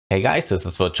Hey guys, this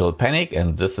is Virtual Panic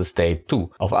and this is day 2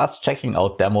 of us checking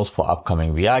out demos for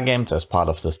upcoming VR games as part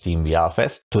of the SteamVR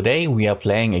Fest. Today we are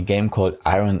playing a game called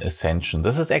Ascension.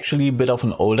 This is actually a bit of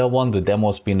an older one. The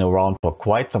demo's been around for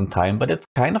quite some time, but it's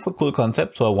kind of a cool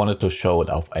concept, so I wanted to show it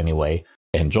off anyway.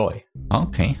 Enjoy.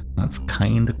 Okay, that's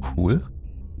kind of cool.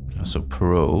 There's a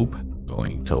probe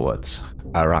going towards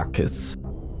Arrakis.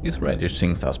 These reddish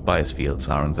things are spice fields,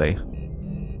 aren't they?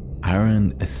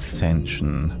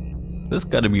 Ascension. This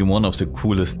gotta be one of the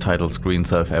coolest title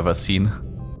screens I've ever seen.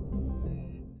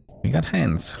 We got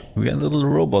hands. We got a little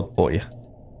robot boy.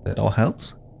 That all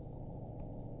helps.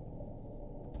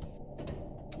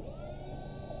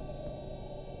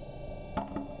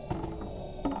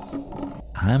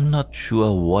 I'm not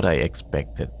sure what I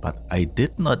expected, but I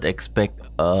did not expect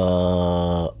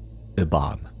a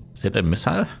barn. Is it a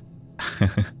missile?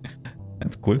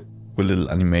 That's cool. Cool little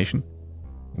animation.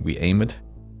 We aim it.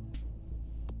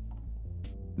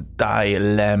 Die,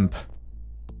 lamp.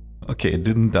 Okay, it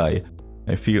didn't die.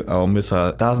 I feel our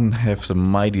missile doesn't have the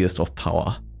mightiest of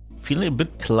power. Feel a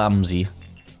bit clumsy.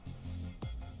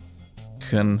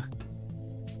 Oh.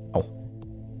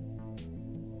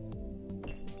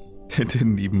 It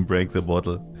didn't even break the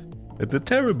bottle. It's a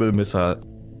terrible missile.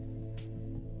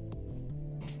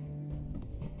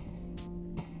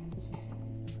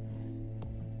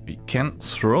 We can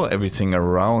throw everything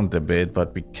around a bit,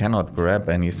 but we cannot grab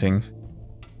anything.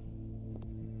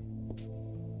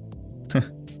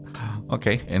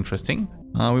 Okay, interesting.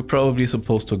 We're probably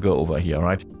supposed to go over here,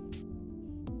 right?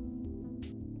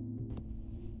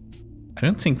 I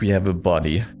don't think we have a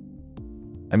body.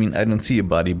 I mean, I don't see a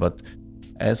body, but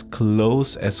as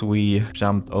close as we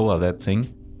jumped over that thing.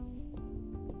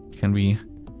 Can we...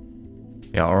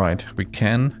 Yeah, alright. We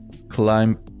can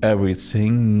climb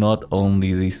everything, not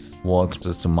only these walls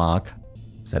with the mark.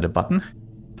 Is that a button?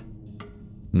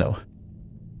 No.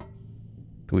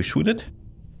 Do we shoot it?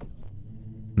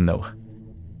 No.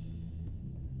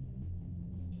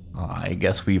 I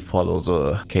guess we follow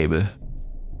the cable.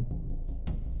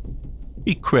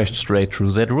 We crashed straight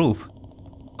through that roof.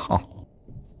 Huh.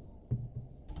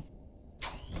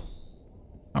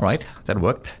 Alright, that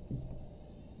worked.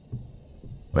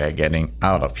 We're getting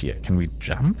out of here. Can we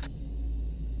jump?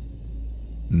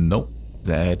 Nope,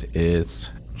 that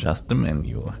is just the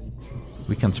menu.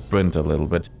 We can sprint a little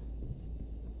bit.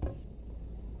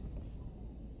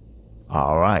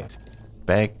 Alright,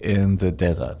 back in the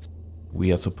desert.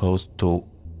 We are supposed to...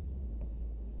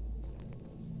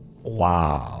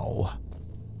 Wow.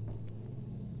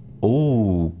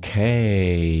 Okay.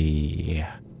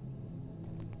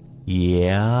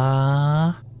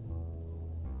 Yeah.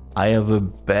 I have a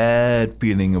bad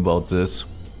feeling about this.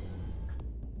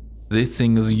 This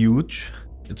thing is huge.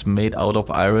 It's made out of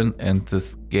iron and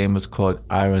this game is called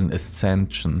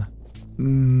Ascension.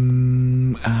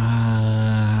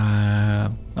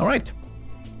 Alright.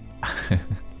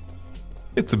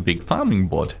 It's a big farming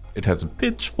bot. It has a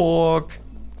pitchfork.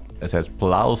 It has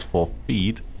plows for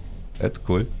feet. That's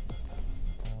cool.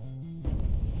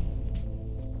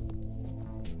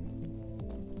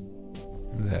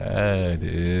 That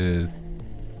is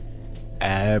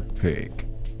epic.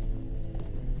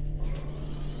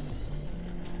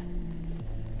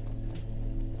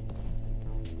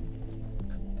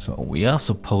 So we are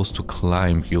supposed to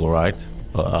climb here, right?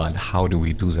 But how do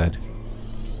we do that?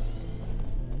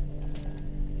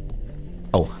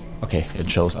 Oh, okay, it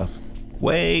shows us.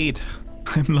 Wait,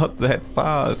 I'm not that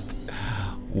fast.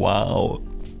 Wow.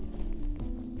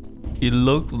 He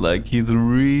looks like he's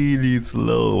really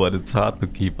slow, but it's hard to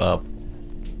keep up.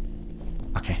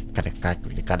 Okay, got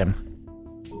him.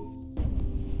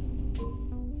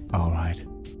 Alright,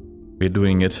 we're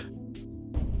doing it.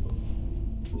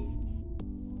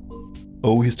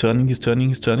 Oh, he's turning.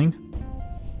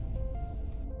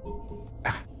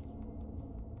 Ah.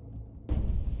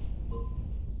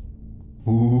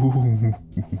 Ooh.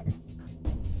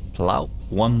 Plow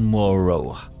one more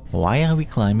row. Why are we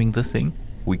climbing this thing?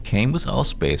 We came with our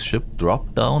spaceship,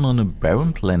 dropped down on a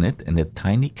barren planet in a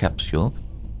tiny capsule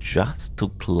just to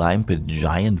climb a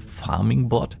giant farming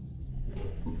bot.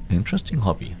 Interesting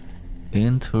hobby.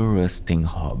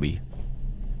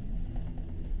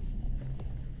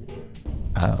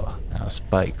 Oh, our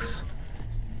spikes.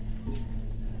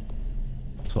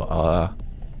 So our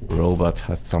robot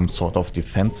has some sort of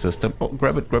defense system. Oh,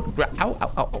 grab it. Ow.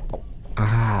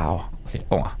 Ow. Okay,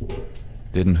 oh.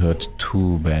 Didn't hurt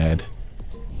too bad.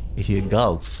 I hear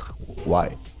gulls.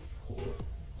 Why?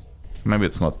 Maybe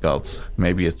it's not gulls.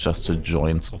 Maybe it's just the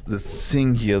joints of this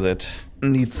thing here that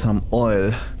needs some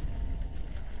oil.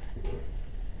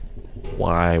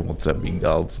 Why would there be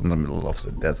gulls in the middle of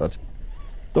the desert?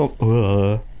 Don't...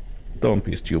 Don't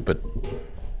be stupid.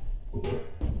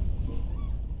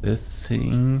 This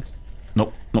thing...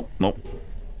 Nope, nope, nope.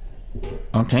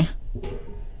 Okay.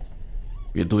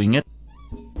 We're doing it.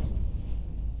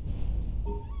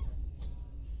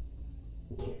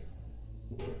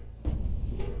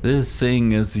 This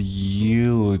thing is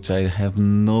huge. I have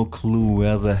no clue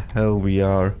where the hell we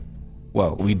are.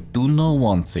 Well, we do know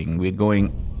one thing. We're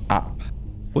going up.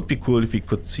 Would be cool if we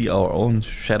could see our own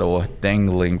shadow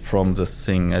dangling from this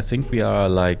thing. I think we are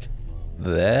like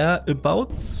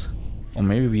thereabouts. Or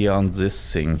maybe we are on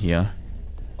this thing here.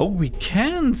 Oh, we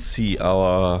can see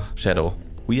our shadow.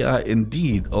 We are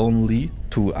indeed only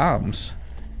 2 arms.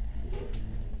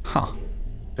 Huh.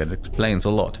 That explains a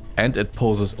lot. And it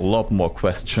poses a lot more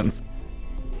questions.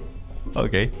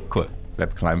 Okay, cool.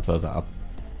 Let's climb further up.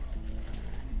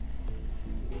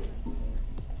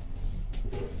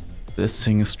 This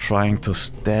thing is trying to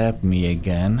stab me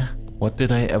again. What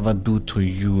did I ever do to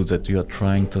you that you are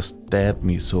trying to stab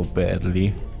me so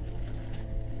badly?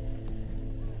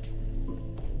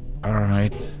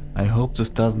 Alright. I hope this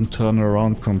doesn't turn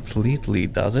around completely,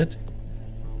 does it?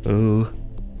 Oh.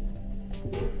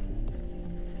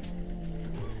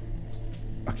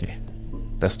 Okay,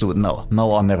 let's do it now. Now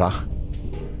or never.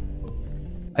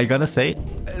 I gotta say,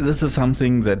 this is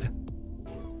something that...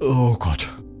 Oh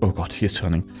god, he's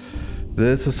turning.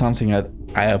 This is something that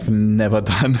I have never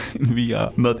done in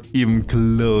VR. Not even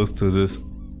close to this.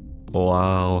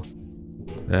 Wow.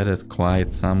 That is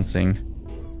quite something.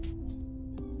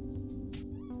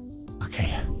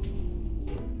 Okay.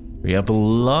 We have a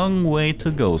long way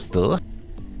to go still.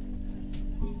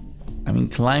 I mean,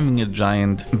 climbing a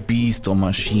giant beast or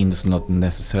machine is not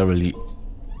necessarily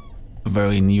a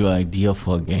very new idea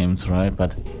for games, right?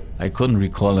 But I couldn't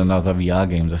recall another VR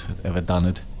game that had ever done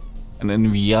it. And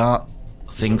in VR,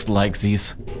 things like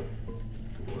these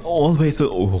always a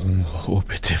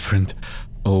bit different.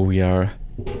 Oh, we are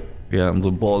on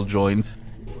the ball joint.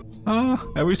 Ah,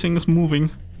 everything is moving.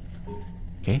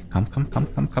 Okay, come.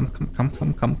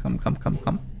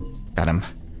 Got him.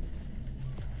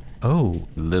 Oh,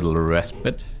 little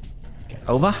respite. Get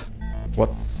over.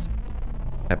 What's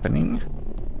happening?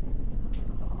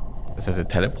 Is this a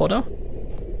teleporter?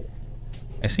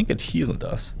 I think it healed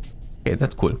us. Okay,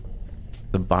 that's cool.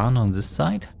 The barn on this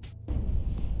side?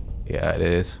 Yeah, it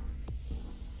is.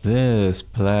 This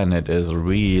planet is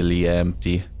really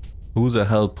empty. Who the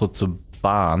hell puts a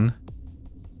barn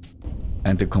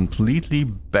and a completely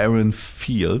barren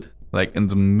field, like in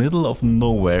the middle of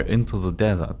nowhere, into the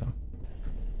desert?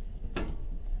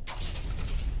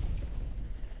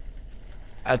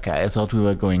 Okay, I thought we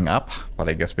were going up, but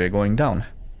I guess we're going down.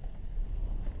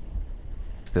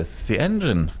 This is the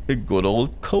engine, a good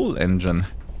old coal engine.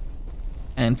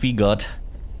 And we got...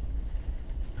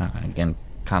 again,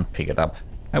 can't pick it up.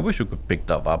 I wish we could pick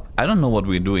that up. I don't know what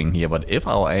we're doing here, but if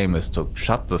our aim is to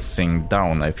shut this thing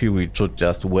down, I feel we should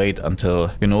just wait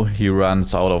until, you know, he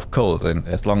runs out of coal. And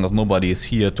as long as nobody is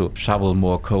here to shovel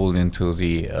more coal into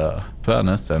the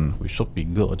furnace, then we should be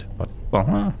good. But,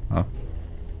 well,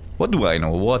 what do I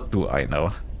know? What do I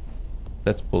know?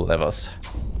 Let's pull levers.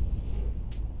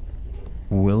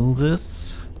 Will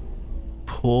this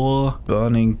pour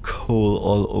burning coal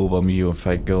all over me if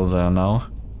I go there now?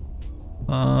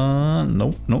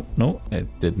 No, it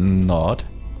did not.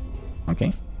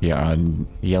 Okay, here are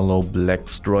yellow-black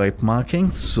stripe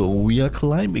markings, so we are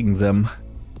climbing them.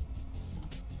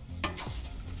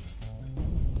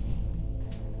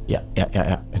 Yeah,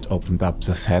 it opened up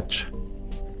this hatch.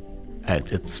 And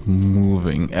it's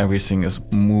moving, everything is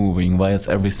moving. Why is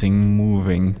everything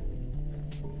moving?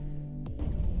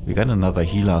 We got another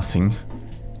healer thing.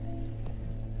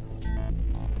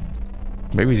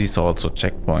 Maybe these are also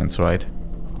checkpoints, right?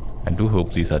 I do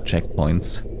hope these are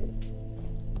checkpoints.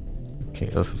 Okay,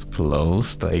 this is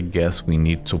closed. I guess we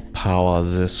need to power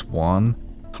this one.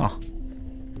 Huh.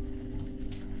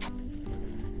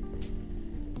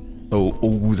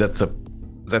 Oh, that's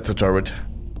a turret.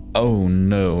 Oh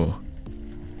no.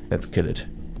 Let's kill it.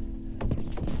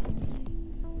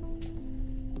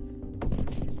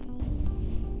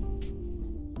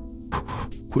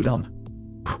 Cool down.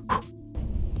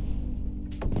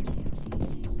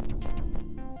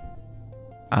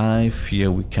 I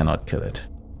fear we cannot kill it.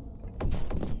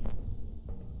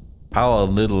 Our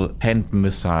little hand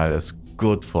missile is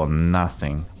good for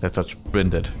nothing. Let's just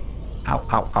sprint it. Ow,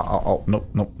 ow, ow, ow, ow. No.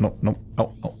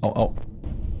 Ow, ow, ow, ow.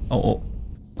 Oh.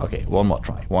 Okay, one more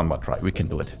try. We can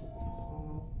do it.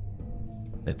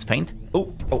 Let's feint.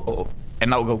 Oh.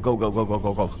 And now go.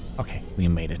 Okay, we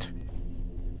made it.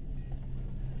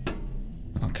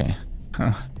 Okay.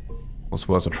 Was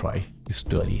worth a try. He's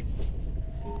sturdy.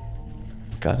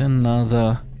 Got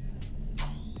another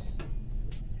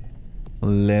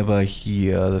lever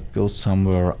here that goes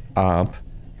somewhere up.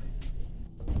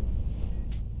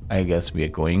 I guess we are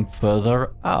going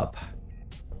further up.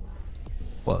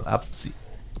 Well, up.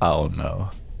 Oh no.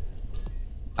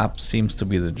 Up seems to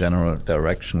be the general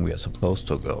direction we are supposed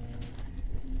to go.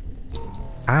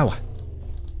 Ow!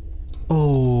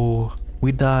 Oh,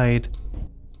 we died.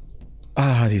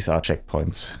 Ah, these are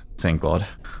checkpoints. Thank God.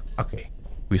 Okay,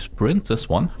 we sprint this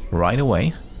one right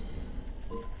away.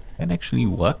 That actually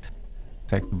worked.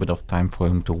 Takes a bit of time for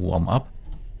him to warm up.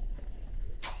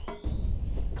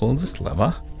 Pull this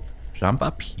lever. Jump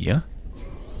up here.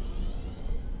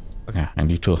 Okay, I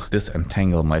need to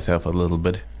disentangle myself a little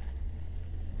bit.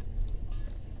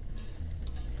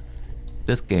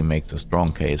 This game makes a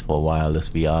strong case for wireless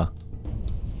VR.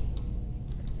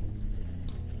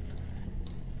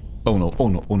 Oh no, oh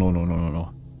no, oh no, no, no, no,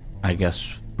 no. I guess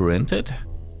sprint it.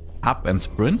 Up and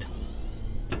sprint.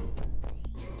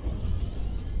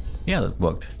 Yeah, that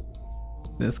worked.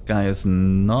 This guy is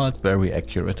not very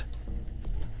accurate.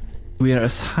 We are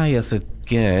as high as it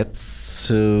gets,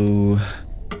 so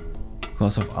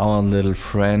because of our little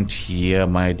friend here,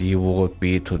 my idea would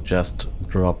be to just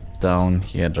drop down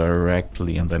here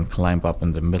directly and then climb up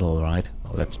in the middle, right?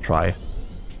 Well, let's try.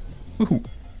 Woohoo.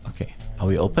 Okay, are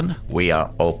we open? We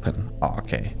are open. Oh,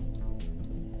 okay.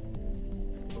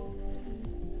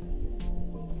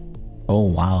 Oh,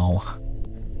 wow.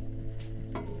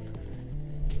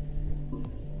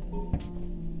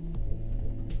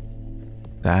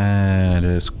 That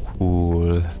is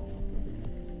cool.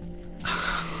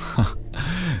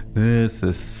 This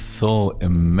is so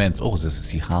immense. Oh, this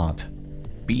is the heart.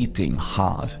 Beating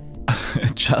hard.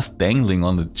 Just dangling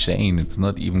on the chain. It's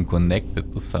not even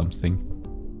connected to something.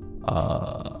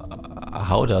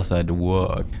 How does that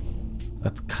work?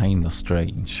 That's kind of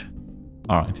strange.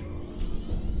 Alright.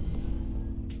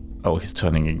 Oh, he's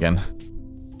turning again.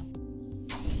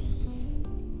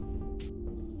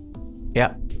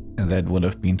 Yeah. That would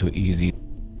have been too easy.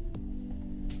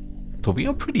 So we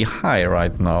are pretty high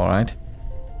right now, right?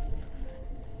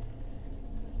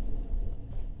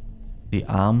 The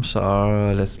arms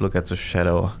are... let's look at the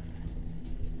shadow.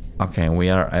 Okay, we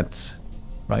are at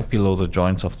right below the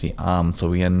joints of the arm, so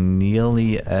we are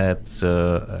nearly at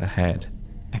the head.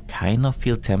 I kind of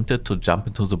feel tempted to jump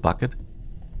into the bucket.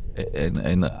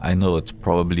 And I know it's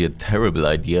probably a terrible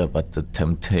idea, but the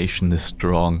temptation is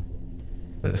strong.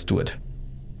 Let's do it.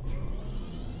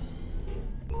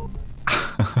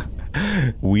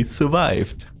 We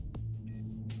survived.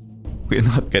 We're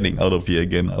not getting out of here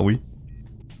again, are we?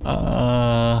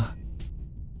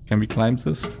 Can we climb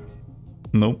this?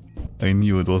 Nope. I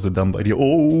knew it was a dumb idea.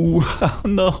 Oh,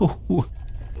 no.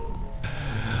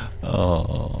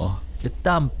 Oh, it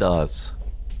dumped us.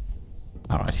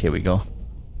 Alright, here we go.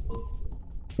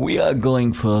 We are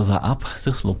going further up.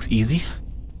 This looks easy.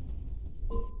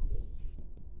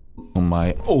 Oh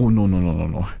my... oh, no, no, no, no,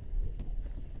 no.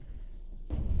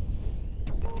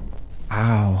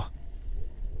 Ow.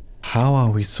 How are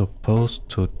we supposed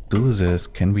to do this?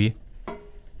 Can we...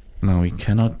 no, we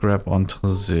cannot grab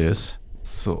onto this.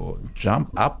 So,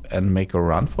 jump up and make a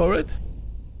run for it?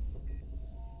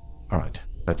 Alright,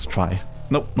 let's try.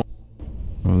 Nope, no.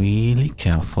 Really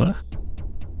careful.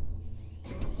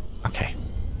 Okay.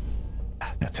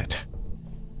 That's it.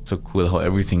 So cool how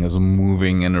everything is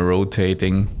moving and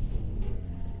rotating.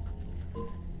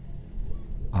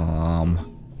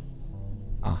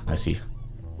 I see.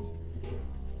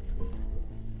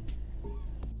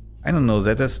 I don't know,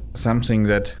 that is something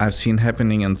that I've seen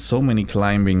happening in so many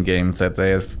climbing games, that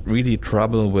they have really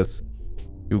trouble with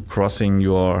you crossing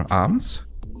your arms.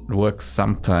 It works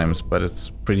sometimes, but it's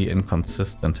pretty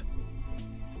inconsistent.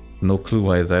 No clue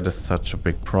why that is such a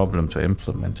big problem to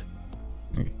implement.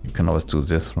 You can always do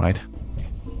this, right?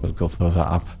 We'll go further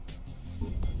up.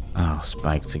 Ah, oh,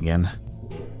 spikes again.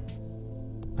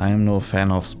 I am no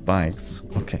fan of spikes.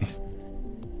 Okay.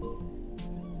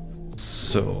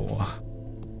 So...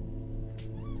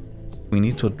 we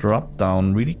need to drop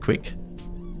down really quick.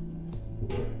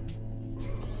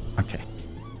 Okay.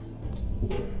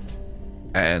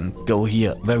 And go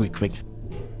here very quick.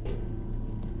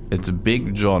 It's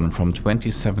Big John from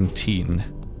 2017.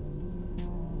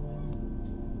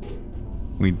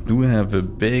 We do have a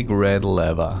big red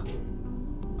lever.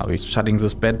 Are we shutting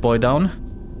this bad boy down?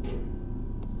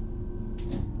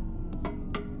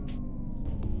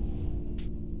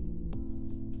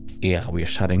 Yeah, we're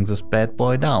shutting this bad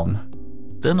boy down.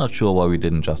 Still not sure why we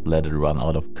didn't just let it run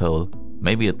out of coal.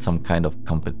 Maybe it's some kind of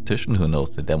competition, who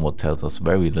knows, the demo tells us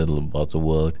very little about the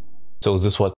world. So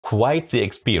this was quite the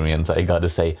experience, I gotta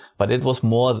say, but it was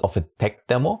more of a tech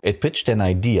demo. It pitched an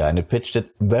idea and it pitched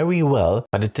it very well,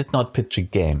 but it did not pitch a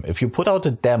game. If you put out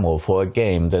a demo for a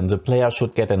game, then the player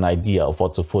should get an idea of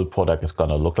what the full product is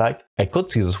gonna look like. I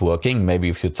could see this working. Maybe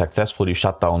if you successfully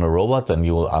shut down a robot, then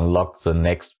you will unlock the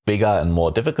next bigger and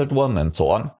more difficult one and so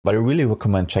on. But I really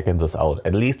recommend checking this out,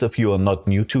 at least if you are not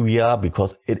new to VR,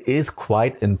 because it is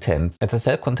quite intense. As a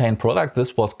self-contained product,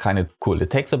 this was kind of cool.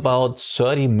 It takes about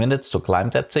 30 minutes to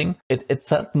climb that thing. It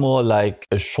felt more like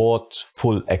a short,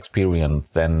 full experience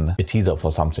than a teaser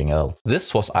for something else.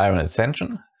 This was Iron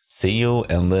Ascension. See you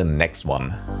in the next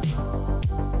one.